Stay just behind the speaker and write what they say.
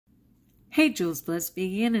Hey,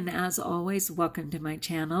 JulesBlessedVegan, and as always, welcome to my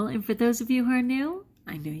channel. And for those of you who are new,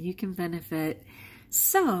 I know you can benefit.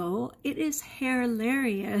 So, it is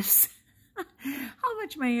hilarious how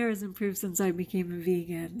much my hair has improved since I became a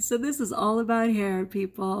vegan. So this is all about hair,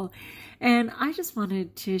 people. And I just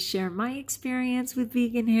wanted to share my experience with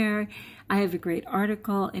vegan hair. I have a great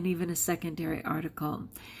article and even a secondary article.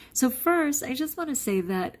 So first, I just want to say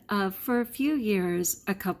that for a few years,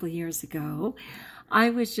 a couple of years ago, I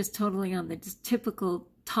was just totally on the typical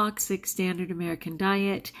toxic standard American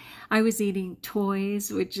diet. I was eating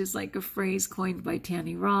toys, which is like a phrase coined by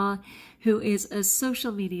Tannyraw, who is a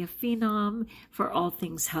social media phenom for all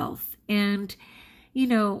things health. And, you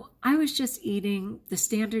know, I was just eating the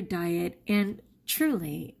standard diet, and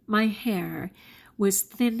truly, my hair was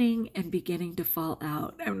thinning and beginning to fall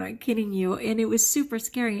out. I'm not kidding you. And it was super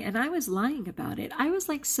scary. And I was lying about it. I was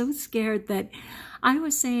like so scared that I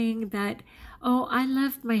was saying that, oh, I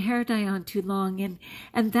left my hair dye on too long,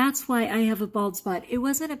 and that's why I have a bald spot. It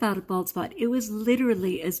wasn't about a bald spot. It was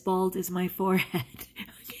literally as bald as my forehead.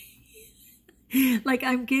 Like,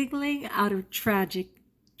 I'm giggling out of tragedy,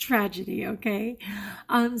 okay?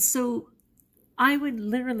 So I would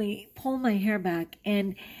literally pull my hair back,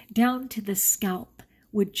 and down to the scalp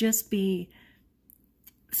would just be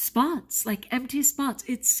spots, like empty spots.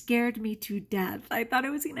 It scared me to death. I thought I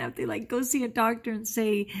was gonna have to like go see a doctor and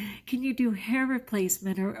say, can you do hair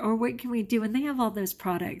replacement, or what can we do? And they have all those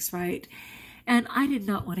products, right? And I did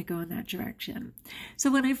not want to go in that direction. So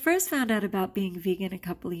when I first found out about being vegan a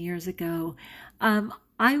couple of years ago,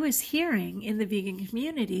 I was hearing in the vegan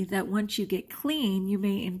community that once you get clean, you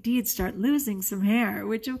may indeed start losing some hair,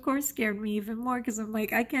 which of course scared me even more because I'm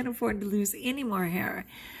like, I can't afford to lose any more hair.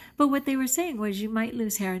 But what they were saying was you might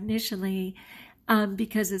lose hair initially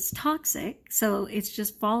because it's toxic, so it's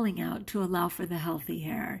just falling out to allow for the healthy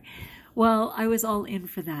hair. Well, I was all in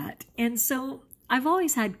for that. And so I've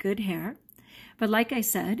always had good hair. But like I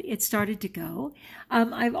said, it started to go.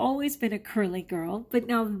 I've always been a curly girl, but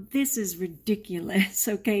now this is ridiculous,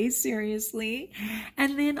 okay? Seriously.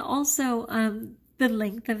 And then also the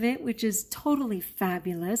length of it, which is totally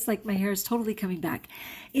fabulous. Like, my hair is totally coming back.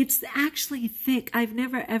 It's actually thick. I've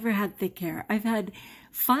never, ever had thick hair. I've had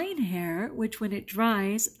fine hair, which when it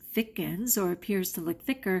dries, thickens or appears to look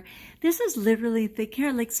thicker. This is literally thick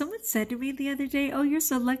hair. Like, someone said to me the other day, oh, you're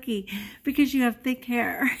so lucky because you have thick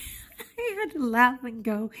hair. I had to laugh and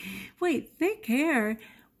go, wait, thick hair?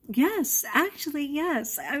 Yes, actually,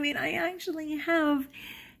 yes. I mean, I actually have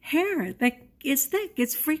hair that is thick.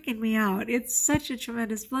 It's freaking me out. It's such a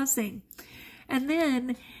tremendous blessing. And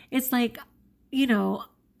then it's like, you know,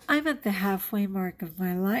 I'm at the halfway mark of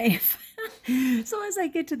my life. So as I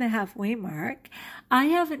get to the halfway mark, I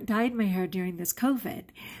haven't dyed my hair during this COVID,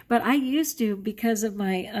 but I used to because of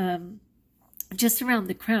my, just around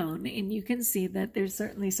the crown, and you can see that there's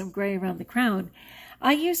certainly some gray around the crown.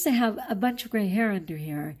 I used to have a bunch of gray hair under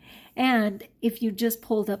here, and if you just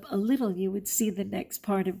pulled up a little, you would see the next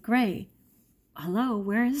part of gray. Hello,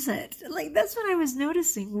 where is it? Like, that's what I was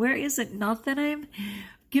noticing. Where is it? Not that I'm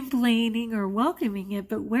complaining or welcoming it,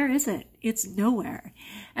 but where is it? It's nowhere.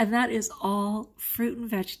 And that is all fruit and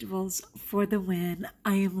vegetables for the win.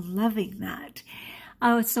 I am loving that.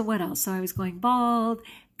 Oh, so what else? So I was going bald,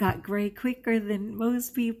 got gray quicker than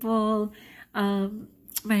most people.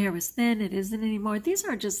 My hair was thin. It isn't anymore. These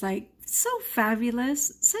are just like so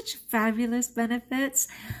fabulous, such fabulous benefits.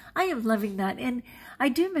 I am loving that. And I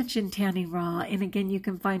do mention Tannyraw, and again, you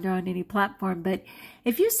can find her on any platform, but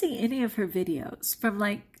if you see any of her videos from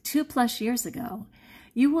like 2+ years ago,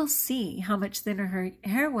 you will see how much thinner her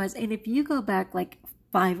hair was. And if you go back like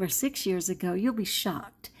 5 or 6 years ago, you'll be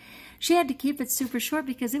shocked. She had to keep it super short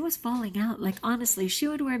because it was falling out. Like, honestly, she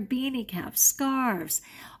would wear beanie caps, scarves,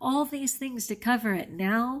 all these things to cover it.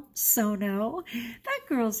 Now, so no. That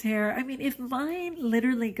girl's hair, I mean, if mine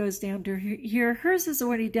literally goes down to here, hers is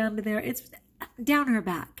already down to there. It's down her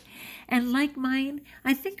back. And like mine,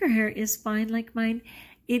 I think her hair is fine like mine.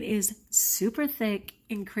 It is super thick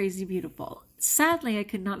and crazy beautiful. Sadly, I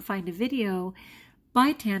could not find a video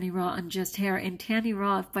by Tannyraw on just hair. And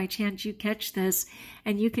Tannyraw, if by chance you catch this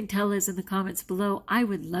and you can tell us in the comments below, I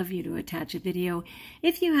would love you to attach a video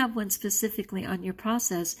if you have one specifically on your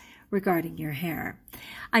process regarding your hair.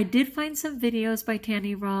 I did find some videos by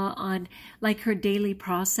Tannyraw on like her daily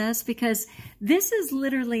process, because this is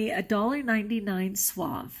literally a $1.99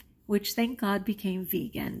 Suave, which thank God became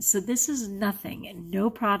vegan. So this is nothing, no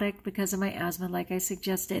product because of my asthma, like I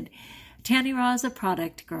suggested. Tannyraw is a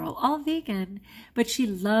product girl, all vegan, but she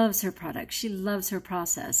loves her product. She loves her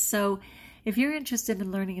process. So if you're interested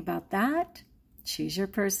in learning about that, Choose your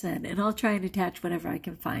person, and I'll try and attach whatever I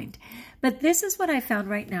can find. But this is what I found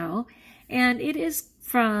right now, and it is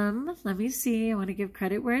from, let me see, I want to give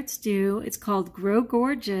credit where it's due. It's called Grow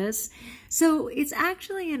Gorgeous. So it's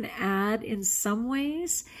actually an ad in some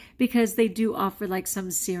ways because they do offer like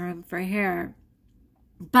some serum for hair,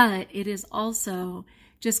 but it is also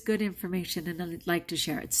just good information, and I'd like to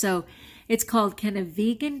share it. So it's called Can a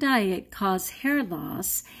Vegan Diet Cause Hair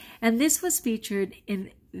Loss? And this was featured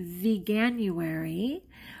in Veganuary,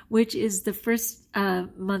 which is the first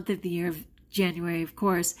month of the year, of January, of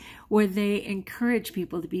course, where they encourage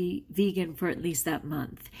people to be vegan for at least that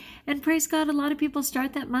month. And praise God, a lot of people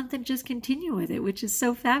start that month and just continue with it, which is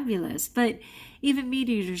so fabulous. But even meat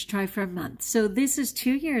eaters try for a month. So this is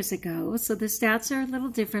 2 years ago. So the stats are a little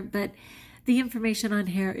different, but the information on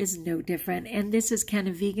hair is no different. And this is Can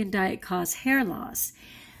a Vegan Diet Cause Hair Loss?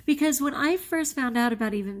 Because when I first found out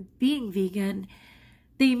about even being vegan,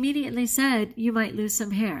 they immediately said you might lose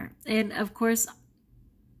some hair. And of course,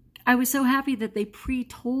 I was so happy that they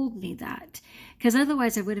pre-told me that, because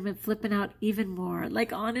otherwise I would have been flipping out even more.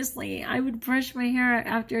 Like, honestly, I would brush my hair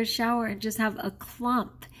after a shower and just have a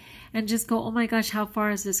clump and just go, oh my gosh, how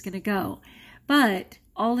far is this going to go? But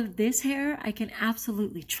all of this hair, I can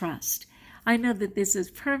absolutely trust. I know that this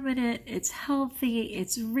is permanent, it's healthy,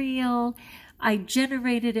 it's real. I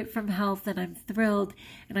generated it from health, and I'm thrilled,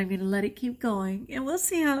 and I'm going to let it keep going, and we'll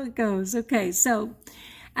see how it goes. Okay, so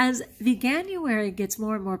as Veganuary gets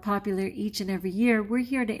more and more popular each and every year, we're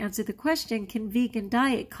here to answer the question, can vegan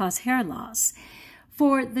diet cause hair loss?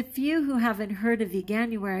 For the few who haven't heard of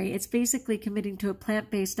Veganuary, it's basically committing to a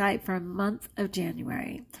plant-based diet for a month of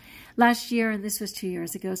January. Last year, and this was 2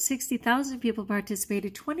 years ago, 60,000 people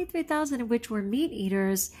participated, 23,000 of which were meat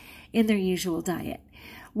eaters in their usual diet.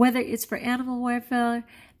 Whether it's for animal welfare,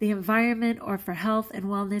 the environment, or for health and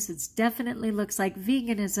wellness, it definitely looks like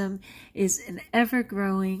veganism is an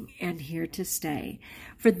ever-growing and here to stay.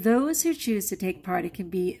 For those who choose to take part, it can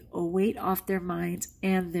be a weight off their minds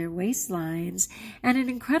and their waistlines, and an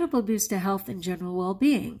incredible boost to health and general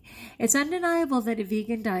well-being. It's undeniable that a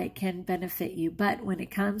vegan diet can benefit you, but when it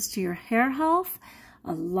comes to your hair health,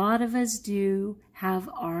 a lot of us do have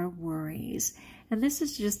our worries. And this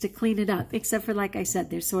is just to clean it up, except for, like I said,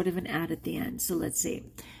 there's sort of an ad at the end. So let's see.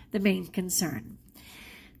 The main concern.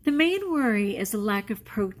 The main worry is the lack of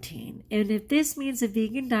protein, and if this means a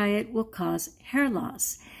vegan diet will cause hair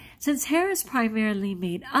loss. Since hair is primarily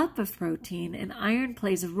made up of protein and iron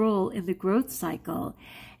plays a role in the growth cycle,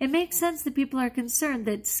 it makes sense that people are concerned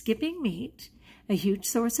that skipping meat, a huge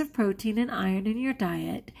source of protein and iron in your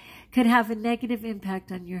diet, could have a negative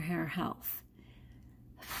impact on your hair health.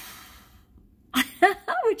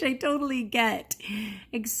 Which I totally get,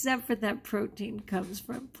 except for that protein comes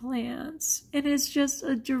from plants. And it's just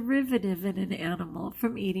a derivative in an animal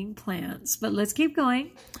from eating plants. But let's keep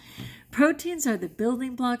going. Proteins are the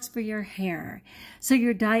building blocks for your hair. So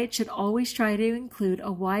your diet should always try to include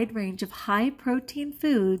a wide range of high protein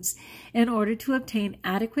foods in order to obtain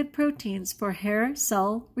adequate proteins for hair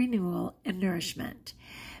cell renewal and nourishment.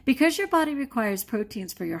 Because your body requires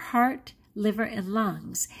proteins for your heart, liver, and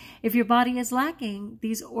lungs, if your body is lacking,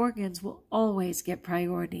 these organs will always get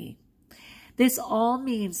priority. This all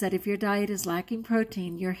means that if your diet is lacking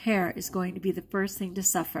protein, your hair is going to be the first thing to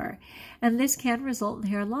suffer, and this can result in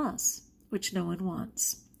hair loss, which no one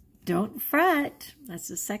wants. Don't fret. That's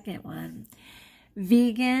the second one.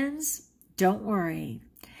 Vegans, don't worry.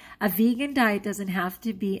 A vegan diet doesn't have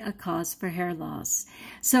to be a cause for hair loss.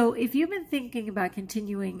 So if you've been thinking about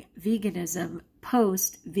continuing veganism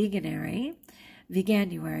post-Veganuary,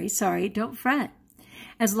 don't fret.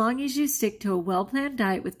 As long as you stick to a well-planned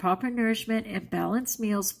diet with proper nourishment and balanced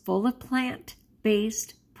meals full of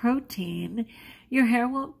plant-based protein, your hair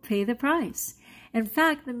won't pay the price. In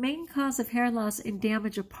fact, the main cause of hair loss and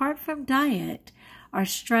damage apart from diet are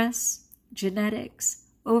stress, genetics,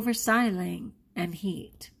 overstyling, and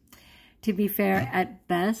heat. To be fair, at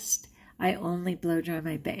best, I only blow dry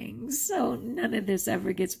my bangs, so none of this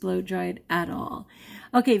ever gets blow dried at all.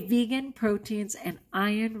 Okay, vegan proteins and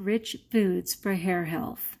iron-rich foods for hair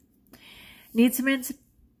health. Need some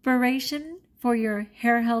inspiration for your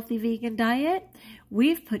hair-healthy vegan diet?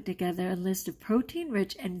 We've put together a list of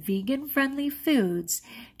protein-rich and vegan-friendly foods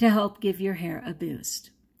to help give your hair a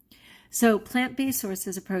boost. So, plant-based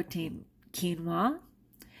sources of protein: quinoa,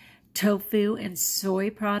 tofu and soy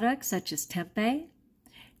products such as tempeh,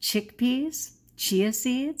 chickpeas, chia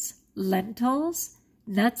seeds, lentils,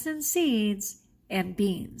 nuts and seeds, and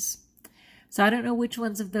beans. So I don't know which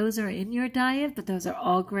ones of those are in your diet, but those are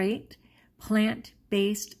all great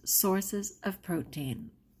plant-based sources of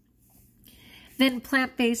protein. Then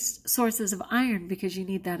plant-based sources of iron, because you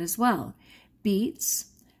need that as well. beets,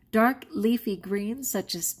 dark leafy greens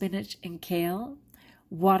such as spinach and kale,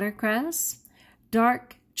 watercress,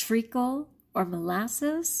 dark treacle or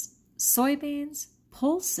molasses, soybeans,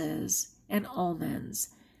 pulses, and almonds.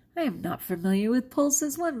 I am not familiar with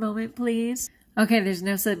pulses. One moment, please. Okay, there's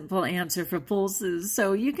no simple answer for pulses,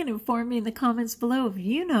 so you can inform me in the comments below if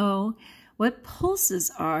you know what pulses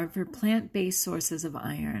are for plant-based sources of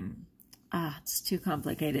iron. It's too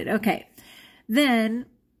complicated. Okay, then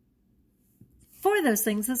for those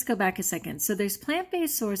things, let's go back a second. So there's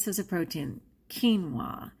plant-based sources of protein,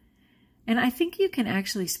 quinoa. And I think you can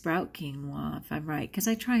actually sprout quinoa, if I'm right, because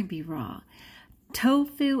I try and be raw.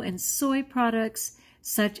 Tofu and soy products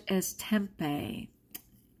such as tempeh.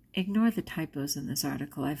 Ignore the typos in this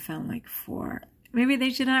article. I found like 4. Maybe they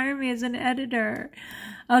should hire me as an editor.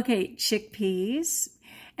 Okay, chickpeas.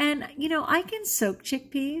 And, you know, I can soak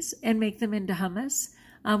chickpeas and make them into hummus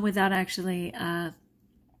without actually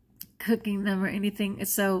cooking them or anything.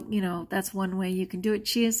 So, you know, that's one way you can do it.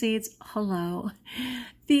 Chia seeds, hello.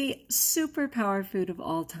 The superpower food of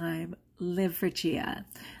all time, live for chia.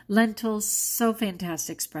 Lentils, so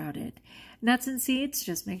fantastic sprouted. Nuts and seeds,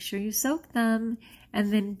 just make sure you soak them.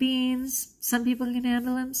 And then beans, some people can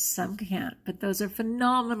handle them, some can't. But those are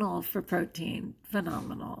phenomenal for protein,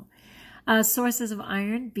 phenomenal. Sources of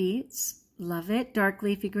iron, beets, love it. Dark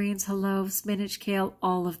leafy greens, hello. Spinach, kale,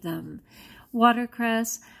 all of them.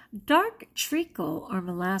 Watercress, dark treacle or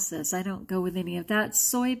molasses, I don't go with any of that.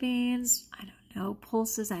 Soybeans, I don't know.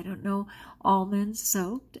 Pulses, I don't know. Almonds,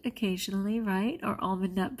 soaked occasionally, right? Or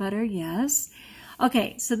almond nut butter, yes.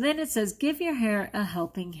 Okay, so then it says, give your hair a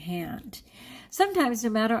helping hand. Sometimes, no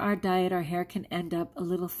matter our diet, our hair can end up a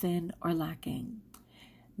little thin or lacking.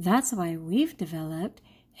 That's why we've developed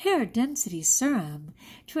hair density serum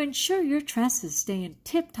to ensure your tresses stay in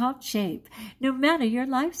tip-top shape, no matter your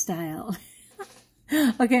lifestyle.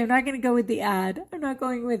 Okay, I'm not going to go with the ad. I'm not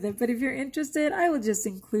going with it. But if you're interested, I will just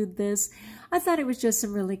include this. I thought it was just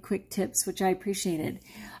some really quick tips, which I appreciated.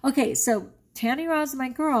 Okay, so Tannyraw is my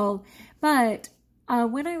girl. But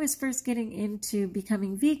when I was first getting into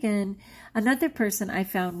becoming vegan, another person I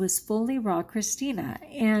found was Fully Raw Christina.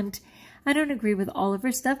 And I don't agree with all of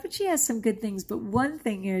her stuff, but she has some good things. But one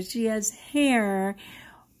thing is she has hair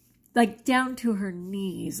like down to her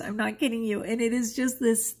knees. I'm not kidding you. And it is just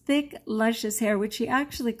this thick, luscious hair, which she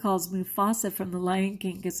actually calls Mufasa from The Lion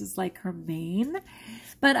King because it's like her mane.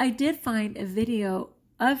 But I did find a video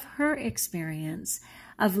of her experience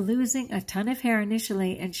of losing a ton of hair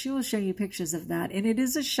initially, and she will show you pictures of that. And it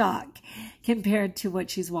is a shock compared to what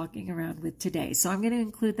she's walking around with today. So I'm going to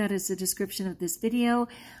include that as a description of this video.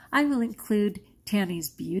 I will include Tanny's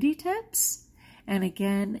beauty tips. And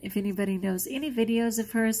again, if anybody knows any videos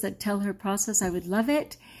of hers that tell her process, I would love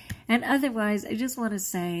it. And otherwise, I just want to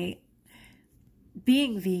say,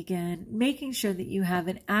 being vegan, making sure that you have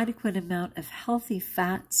an adequate amount of healthy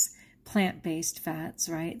fats, plant-based fats,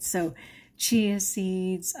 right? So chia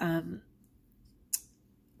seeds,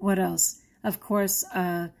 what else? Of course,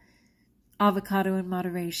 avocado in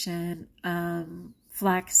moderation,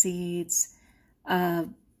 flax seeds,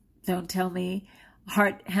 don't tell me,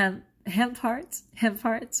 hemp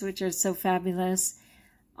hearts, which are so fabulous.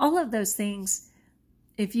 All of those things,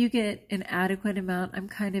 if you get an adequate amount, I'm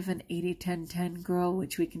kind of an 80-10-10 girl,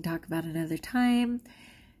 which we can talk about another time,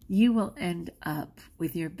 you will end up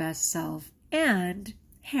with your best self and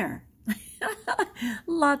hair.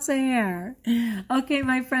 Lots of hair. Okay,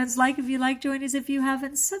 my friends, like if you like, join us if you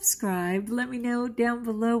haven't subscribed. Let me know down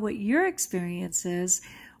below what your experience is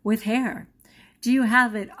with hair. Do you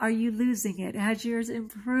have it? Are you losing it? Has yours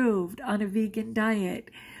improved on a vegan diet?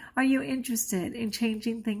 Are you interested in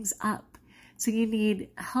changing things up? So you need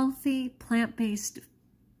healthy plant-based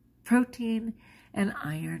protein and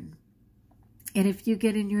iron. And if you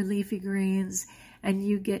get in your leafy greens and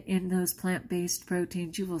you get in those plant-based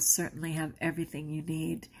proteins, you will certainly have everything you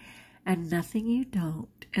need and nothing you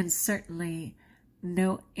don't. And certainly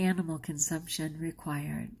no animal consumption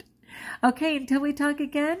required. Okay, until we talk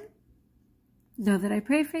again, know that I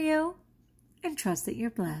pray for you and trust that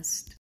you're blessed.